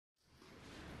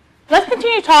let's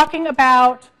continue talking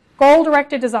about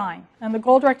goal-directed design and the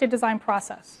goal-directed design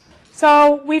process.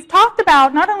 So we've talked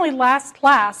about, not only last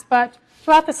class, but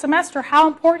throughout the semester, how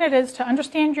important it is to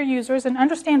understand your users and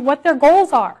understand what their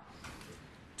goals are,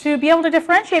 to be able to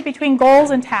differentiate between goals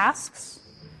and tasks,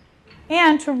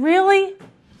 and to really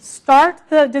start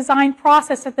the design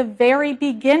process at the very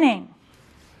beginning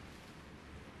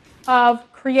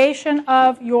of creation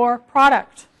of your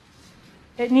product.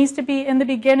 It needs to be in the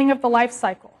beginning of the life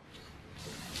cycle.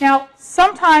 Now,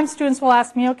 sometimes students will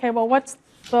ask me, okay, well, what's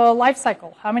the life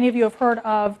cycle? How many of you have heard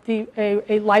of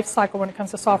a life cycle when it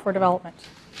comes to software development?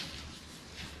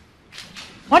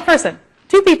 One person,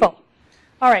 two people.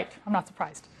 All right, I'm not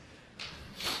surprised.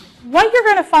 What you're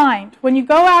going to find when you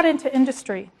go out into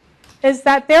industry is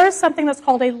that there is something that's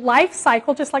called a life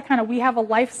cycle, just like kind of we have a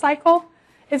life cycle.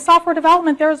 In software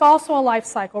development, there is also a life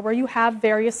cycle where you have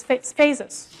various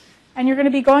phases. And you're going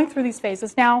to be going through these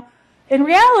phases. Now, in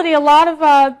reality, a lot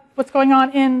of what's going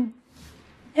on in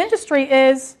industry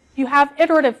is you have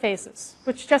iterative phases,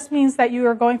 which just means that you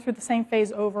are going through the same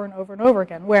phase over and over and over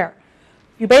again, where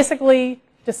you basically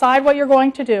decide what you're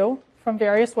going to do from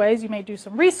various ways. You may do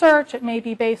some research. It may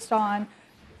be based on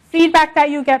feedback that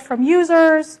you get from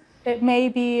users. It may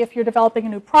be, if you're developing a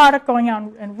new product, going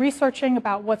out and researching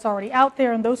about what's already out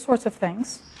there and those sorts of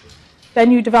things.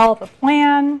 Then you develop a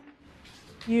plan.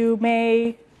 You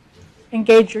may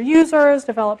engage your users,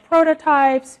 develop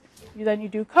prototypes. Then you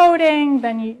do coding.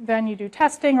 Then you do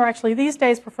testing, or actually these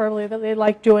days, preferably, that they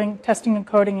like doing testing and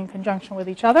coding in conjunction with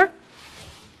each other.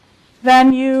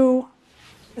 Then you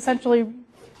essentially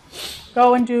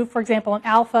go and do, for example, an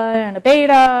alpha and a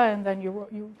beta, and then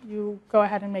you go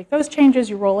ahead and make those changes,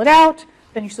 you roll it out,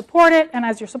 then you support it, and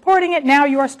as you're supporting it, now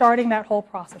you are starting that whole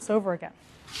process over again.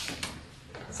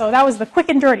 So that was the quick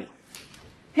and dirty.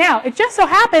 Now, it just so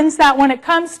happens that when it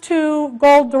comes to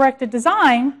goal-directed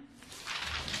design,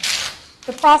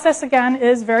 the process, again,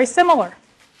 is very similar.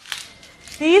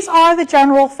 These are the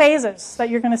general phases that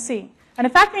you're going to see. And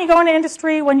in fact, when you go into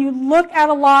industry, when you look at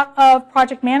a lot of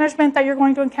project management that you're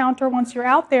going to encounter once you're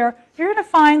out there, you're going to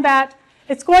find that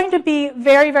it's going to be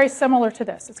very, very similar to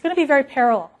this. It's going to be very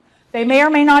parallel. They may or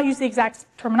may not use the exact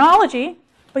terminology,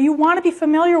 but you want to be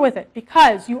familiar with it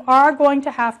because you are going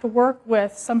to have to work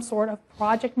with some sort of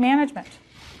project management,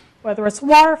 whether it's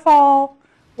waterfall,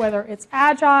 whether it's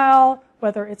agile,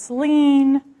 whether it's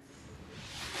lean,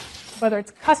 whether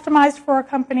it's customized for a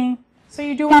company. So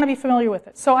you do want to be familiar with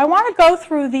it. So I want to go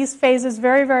through these phases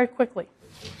very, very quickly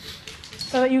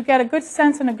so that you get a good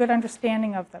sense and a good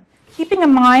understanding of them. Keeping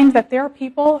in mind that there are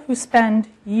people who spend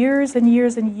years and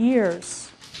years and years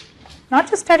not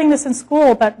just studying this in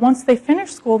school, but once they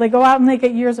finish school, they go out and they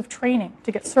get years of training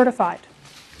to get certified.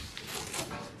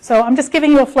 So I'm just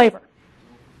giving you a flavor.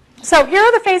 So here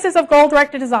are the phases of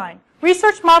goal-directed design: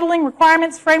 research, modeling,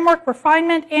 requirements, framework,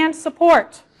 refinement, and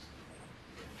support.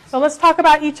 So let's talk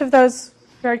about each of those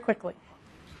very quickly.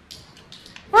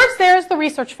 First, there's the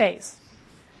research phase.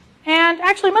 And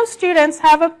actually, most students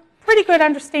have a pretty good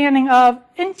understanding of,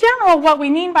 in general, what we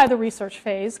mean by the research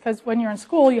phase, because when you're in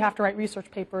school, you have to write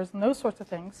research papers and those sorts of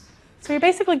things. So you're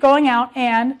basically going out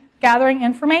and gathering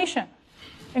information.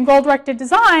 In goal-directed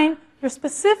design, you're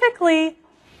specifically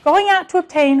going out to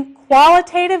obtain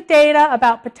qualitative data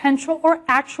about potential or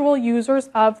actual users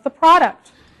of the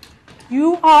product.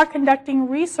 You are conducting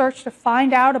research to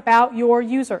find out about your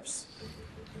users.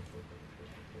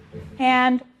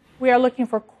 And we are looking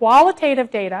for qualitative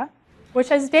data, which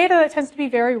is data that tends to be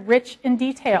very rich in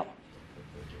detail.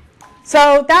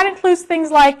 So that includes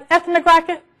things like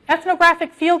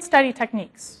ethnographic field study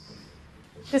techniques.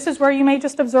 This is where you may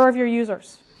just observe your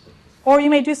users. Or you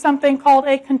may do something called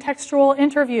a contextual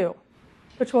interview,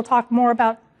 which we'll talk more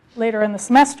about later in the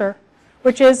semester,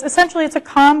 which is essentially it's a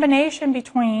combination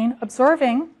between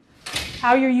observing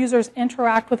how your users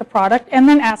interact with the product and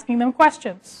then asking them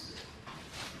questions.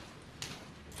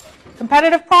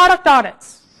 Competitive product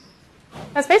audits.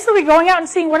 That's basically going out and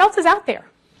seeing what else is out there.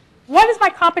 What is my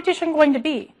competition going to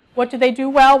be? What do they do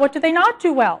well? What do they not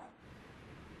do well?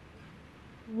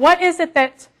 What is it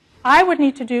that I would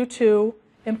need to do to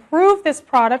improve this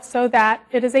product so that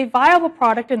it is a viable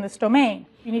product in this domain?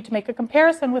 You need to make a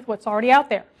comparison with what's already out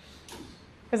there.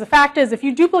 Because the fact is, if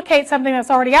you duplicate something that's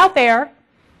already out there,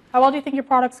 how well do you think your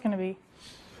product's going to be?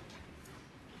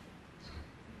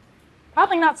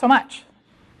 Probably not so much.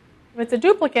 If it's a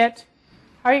duplicate,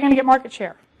 how are you going to get market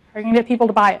share? How are you going to get people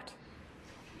to buy it?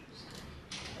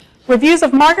 Reviews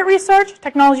of market research,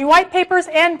 technology white papers,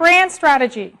 and brand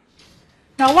strategy.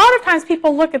 Now, a lot of times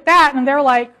people look at that and they're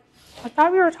like, I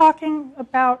thought we were talking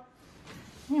about,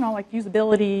 like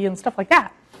usability and stuff like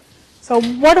that. So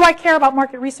what do I care about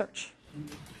market research?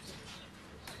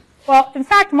 Well, in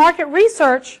fact, market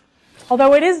research,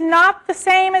 although it is not the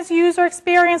same as user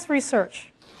experience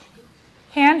research,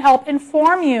 can help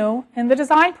inform you in the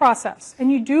design process.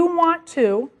 And you do want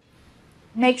to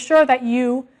make sure that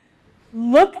you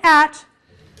look at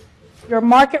your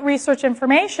market research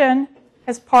information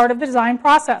as part of the design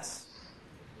process.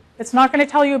 It's not going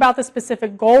to tell you about the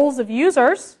specific goals of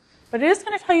users, but it is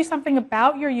going to tell you something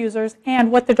about your users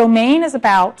and what the domain is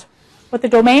about, what the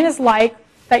domain is like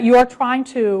that you are trying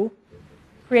to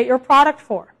create your product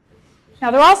for.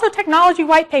 Now, there are also technology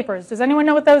white papers. Does anyone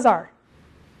know what those are?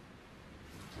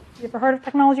 You ever heard of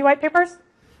technology white papers?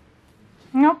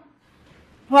 No?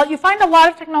 Well, you find a lot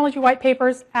of technology white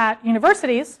papers at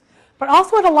universities, but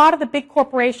also at a lot of the big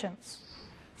corporations.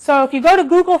 So if you go to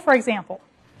Google, for example,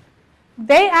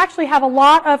 they actually have a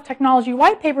lot of technology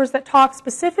white papers that talk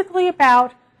specifically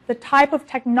about the type of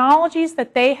technologies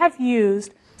that they have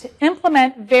used to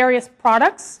implement various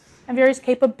products and various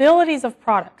capabilities of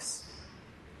products.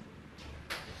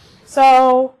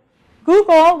 So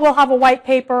Google will have a white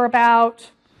paper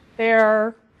about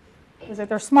their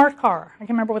smart car. I can't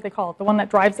remember what they call it, the one that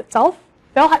drives itself.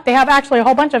 They have actually a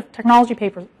whole bunch of technology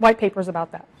papers, white papers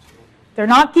about that. They're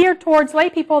not geared towards lay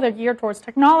people, they're geared towards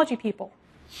technology people.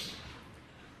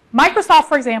 Microsoft,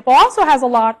 for example, also has a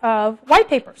lot of white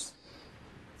papers.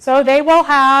 So they will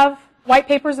have white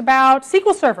papers about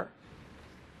SQL Server.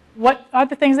 What are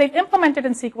the things they've implemented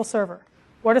in SQL Server?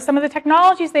 What are some of the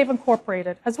technologies they've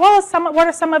incorporated? As well as what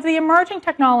are some of the emerging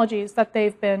technologies that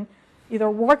they've been either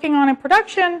working on in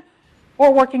production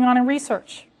or working on in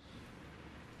research.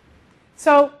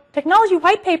 So technology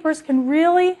white papers can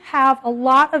really have a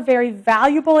lot of very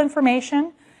valuable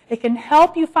information. It can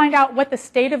help you find out what the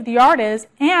state of the art is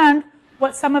and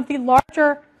what some of the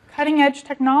larger cutting-edge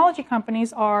technology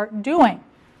companies are doing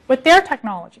with their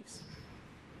technologies.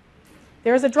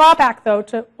 There's a drawback, though,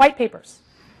 to white papers.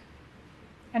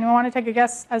 Anyone want to take a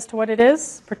guess as to what it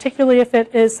is, particularly if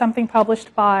it is something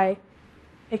published by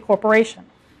a corporation?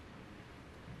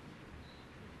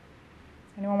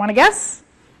 Anyone want to guess?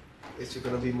 Is you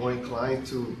going to be more inclined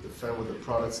to defend what the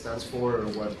product stands for or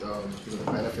what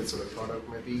the benefits of the product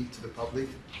may be to the public?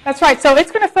 That's right. So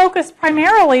it's going to focus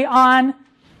primarily on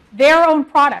their own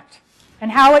product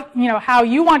and how it, how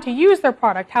you want to use their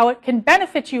product, how it can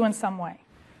benefit you in some way.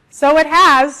 So it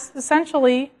has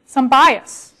essentially some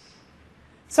bias.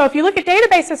 So if you look at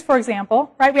databases, for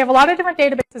example, right, we have a lot of different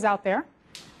databases out there.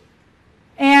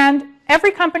 And every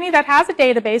company that has a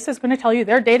database is going to tell you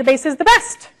their database is the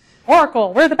best.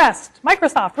 Oracle, we're the best.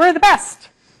 Microsoft, we're the best.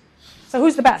 So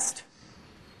who's the best?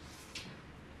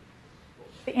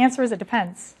 The answer is it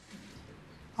depends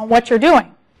on what you're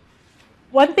doing.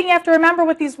 One thing you have to remember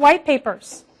with these white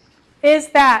papers is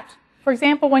that, for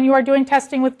example, when you are doing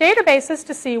testing with databases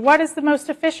to see what is the most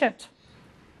efficient,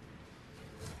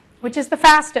 which is the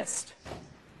fastest,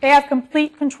 they have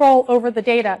complete control over the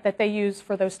data that they use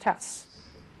for those tests.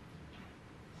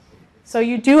 So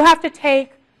you do have to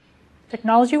take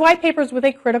technology white papers with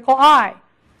a critical eye.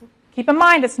 Keep in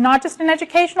mind, it's not just an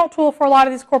educational tool for a lot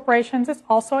of these corporations, it's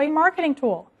also a marketing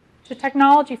tool to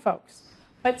technology folks.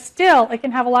 But still, it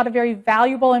can have a lot of very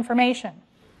valuable information.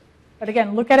 But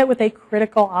again, look at it with a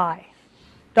critical eye.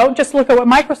 Don't just look at what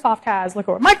Microsoft has, look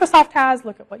at what Microsoft has,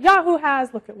 look at what Yahoo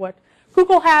has, look at what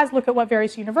Google has, look at what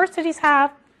various universities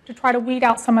have to try to weed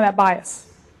out some of that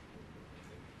bias.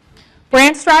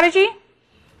 Brand strategy,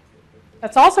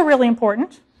 that's also really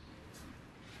important.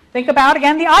 Think about,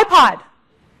 again, the iPod.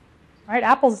 Right?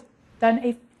 Apple's done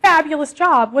a fabulous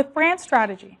job with brand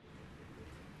strategy.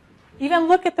 Even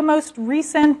look at the most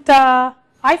recent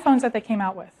iPhones that they came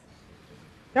out with.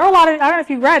 There are a lot of, I don't know if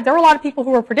you read, there were a lot of people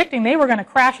who were predicting they were going to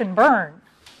crash and burn.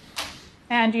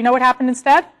 And do you know what happened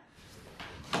instead?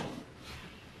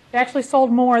 They actually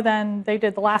sold more than they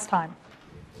did the last time.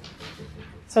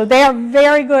 So they are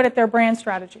very good at their brand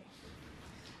strategy.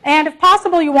 And if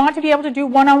possible, you want to be able to do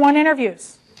one-on-one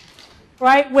interviews,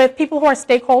 right, with people who are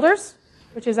stakeholders,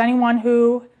 which is anyone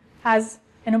who has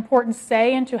an important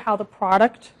say into how the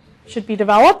product should be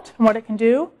developed and what it can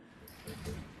do.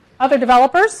 Other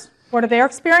developers, what are their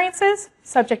experiences?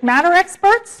 Subject matter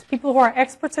experts, people who are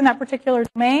experts in that particular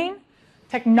domain.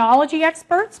 Technology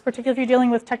experts, particularly if you're dealing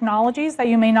with technologies that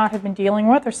you may not have been dealing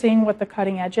with or seeing what the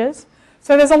cutting edge is.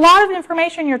 So there's a lot of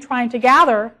information you're trying to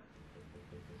gather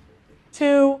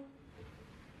to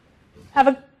have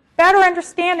a better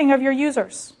understanding of your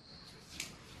users.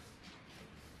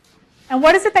 And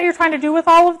what is it that you're trying to do with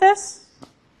all of this?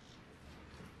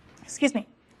 Excuse me.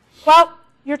 Well,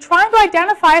 you're trying to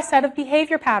identify a set of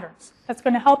behavior patterns that's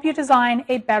going to help you design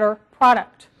a better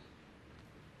product.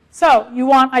 So you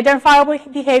want identifiable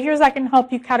behaviors that can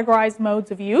help you categorize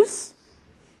modes of use.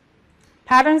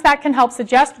 Patterns that can help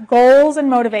suggest goals and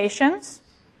motivations.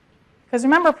 Because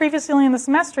remember, previously in the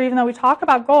semester, even though we talk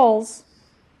about goals,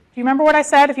 do you remember what I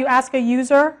said? If you ask a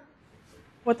user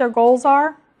what their goals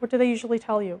are, what do they usually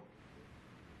tell you?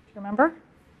 Do you remember?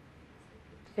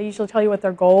 They usually tell you what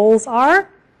their goals are.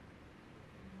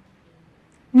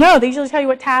 No, they usually tell you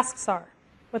what tasks are,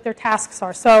 what their tasks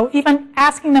are. So even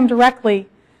asking them directly,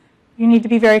 you need to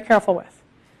be very careful with.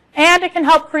 And it can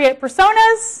help create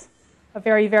personas, a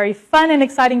very, very fun and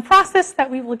exciting process that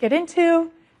we will get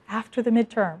into after the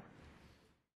midterm.